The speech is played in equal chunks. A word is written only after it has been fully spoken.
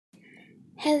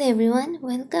Hello everyone,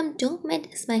 welcome to Med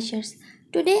Smashers.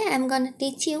 Today I am gonna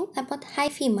teach you about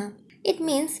Hyphema. It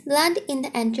means blood in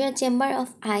the anterior chamber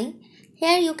of eye.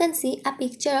 Here you can see a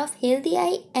picture of healthy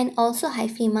eye and also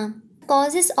Hyphema.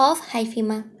 Causes of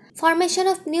Hyphema: formation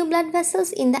of new blood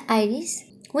vessels in the iris,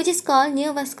 which is called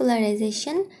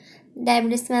neovascularization,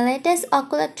 diabetes mellitus,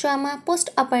 ocular trauma,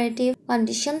 post-operative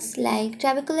conditions like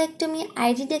trabeculectomy,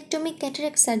 iridectomy,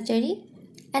 cataract surgery,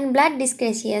 and blood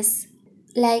dyscrasias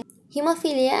like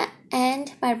hemophilia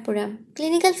and purpura.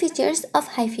 Clinical features of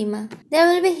Hyphema: there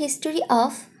will be history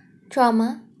of trauma.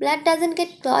 Blood doesn't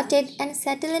get clotted and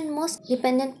settle in most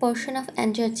dependent portion of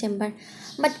anterior chamber.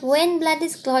 But when blood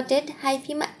is clotted,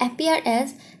 Hyphema appear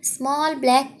as small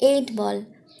black 8 ball,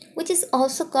 which is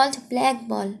also called black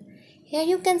ball. Here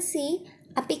you can see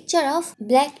a picture of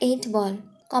black 8 ball.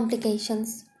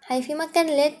 Complications: Hyphema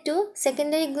can lead to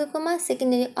secondary glaucoma,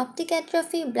 secondary optic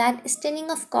atrophy, blood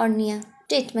staining of cornea.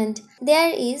 Treatment: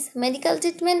 there is medical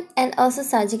treatment and also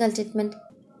surgical treatment.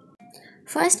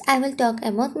 First, I will talk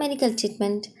about medical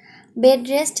treatment. Bed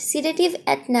rest, sedative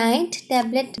at night,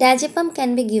 tablet diazepam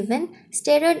can be given,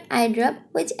 steroid eye drop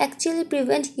which actually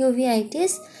prevent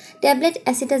uveitis, tablet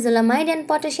acetazolamide and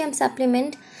potassium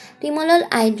supplement, timolol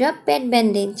eye drop, pet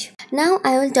bandage. Now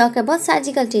I will talk about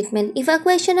surgical treatment.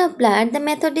 Evacuation of blood, the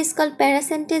method is called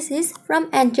paracentesis from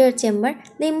anterior chamber.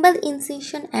 Limbal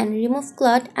incision and remove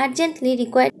clot urgently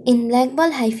required in black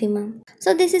ball Hyphema.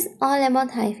 So this is all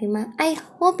about Hyphema. I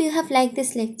hope you have liked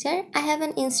this lecture. I have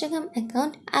an Instagram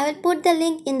account. I will put the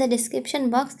link in the description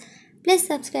box. Please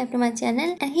subscribe to my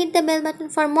channel and hit the bell button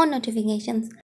for more notifications.